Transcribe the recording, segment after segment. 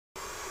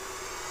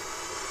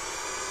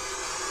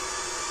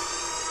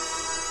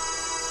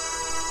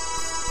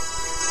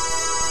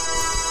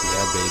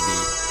baby.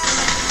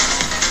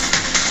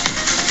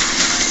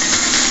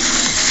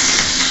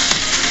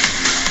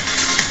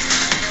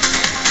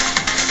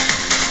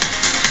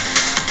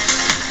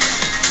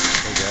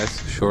 Hey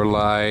guys,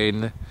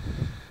 shoreline,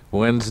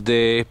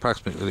 Wednesday,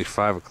 approximately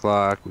 5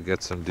 o'clock. We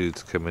got some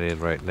dudes coming in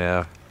right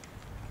now.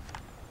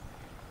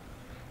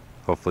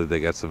 Hopefully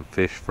they got some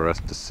fish for us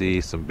to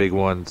see, some big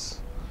ones.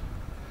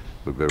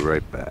 We'll be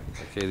right back.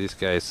 Okay, these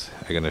guys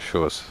are gonna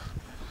show us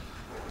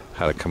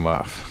how to come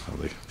off.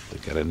 They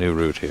got a new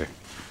route here.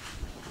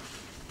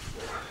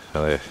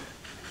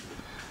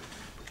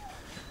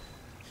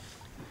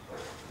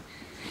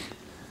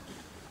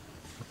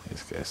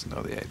 These guys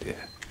know the idea.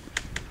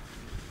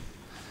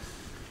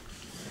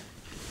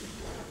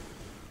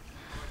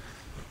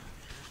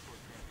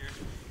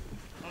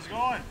 How's it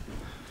going?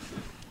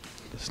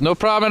 It's no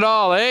problem at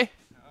all, eh?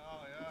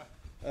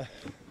 Oh,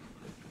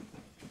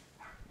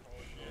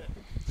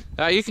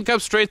 yeah. You can come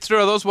straight through.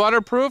 Are those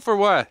waterproof or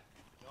what?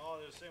 No,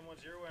 they're the same ones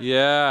you're wearing.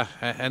 Yeah,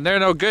 and they're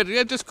no good.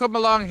 Yeah, just come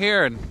along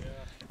here and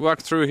walk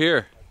through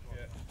here.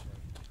 Yeah.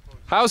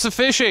 How's the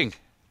fishing?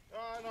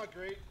 Not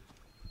great.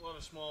 A lot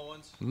of small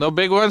ones. No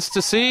big ones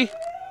to see?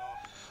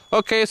 No.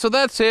 Okay, so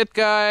that's it,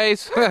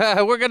 guys.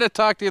 We're going to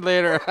talk to you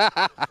later.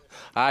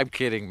 I'm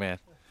kidding, man.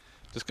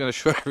 Just going to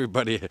show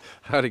everybody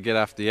how to get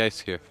off the ice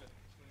here.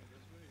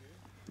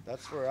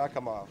 That's where I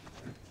come off.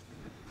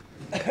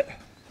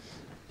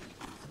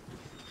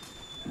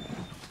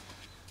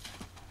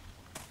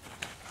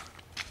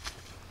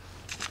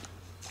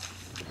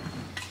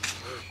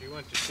 She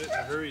went to sit in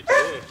a hurry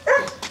today.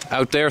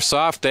 Out there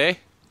soft, eh?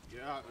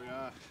 Yeah.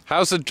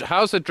 How's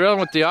it drilling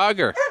with the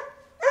auger?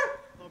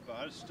 Not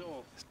bad. It's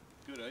still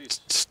good ice.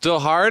 Still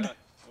hard? Yeah.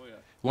 Oh, yeah.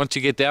 Once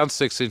you get down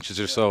 6 inches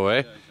or so,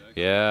 eh?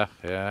 Yeah,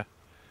 exactly. Yeah.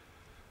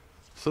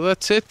 So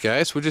that's it,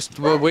 guys.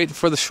 We're waiting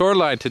for the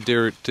shoreline to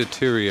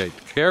deteriorate.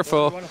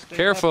 Careful,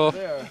 careful.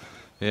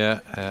 Yeah.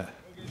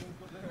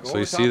 So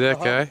you see that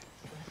guy?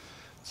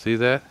 See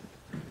that?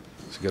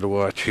 So you gotta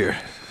watch here.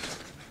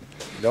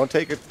 Don't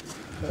take it.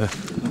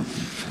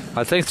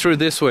 I think through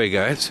this way,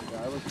 guys.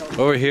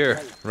 Over here,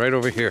 right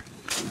over here.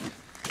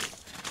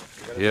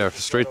 Yeah,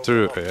 straight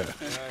through. Yeah.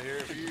 Here,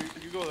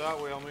 if you go that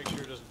way, I'll make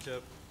sure it doesn't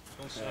tip.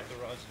 Don't snap the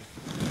rods.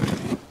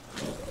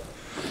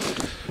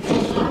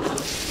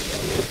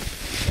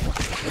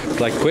 It's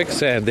like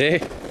quicksand, eh?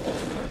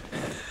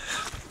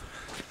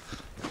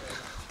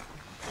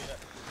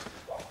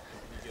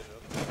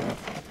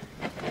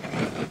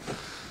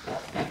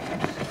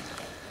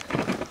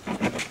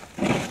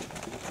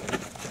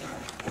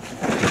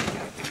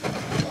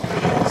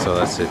 So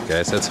that's it,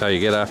 guys. That's how you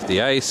get off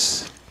the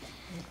ice.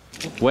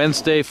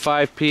 Wednesday,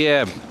 5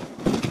 p.m.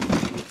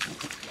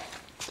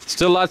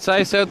 Still lots of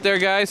ice out there,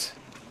 guys?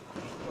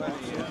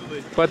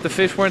 But the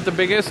fish weren't the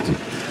biggest?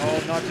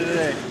 Oh, not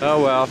today.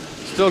 Oh, well.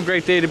 Still a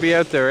great day to be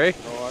out there, eh?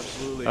 Oh,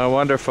 absolutely. Oh,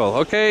 wonderful.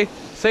 Okay,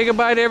 say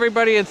goodbye to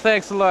everybody and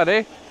thanks a lot,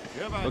 eh?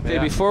 Yeah, Okay,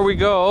 before we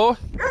go,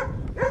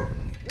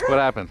 what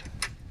happened?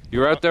 You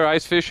were out there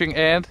ice fishing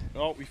and?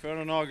 Oh, we found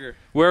an auger.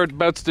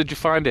 Whereabouts did you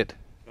find it?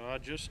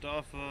 Just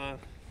off,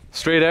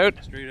 Straight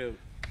out? straight out.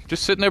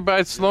 Just sitting there by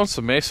its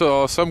lonesome, eh?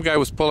 So some guy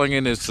was pulling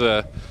in his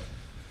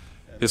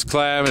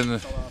clam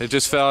and it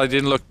just fell. He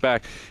didn't look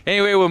back.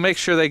 Anyway, we'll make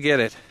sure they get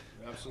it.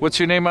 Absolutely. What's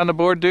your name on the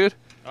board, dude?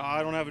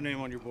 I don't have a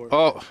name on your board.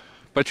 Oh,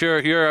 but you're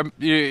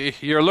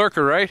a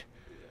lurker, right?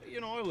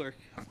 You know, I lurk.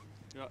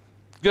 Yeah.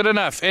 Good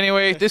enough.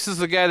 Anyway, this is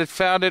the guy that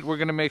found it. We're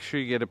gonna make sure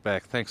you get it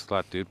back. Thanks a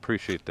lot, dude.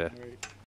 Appreciate that. Right.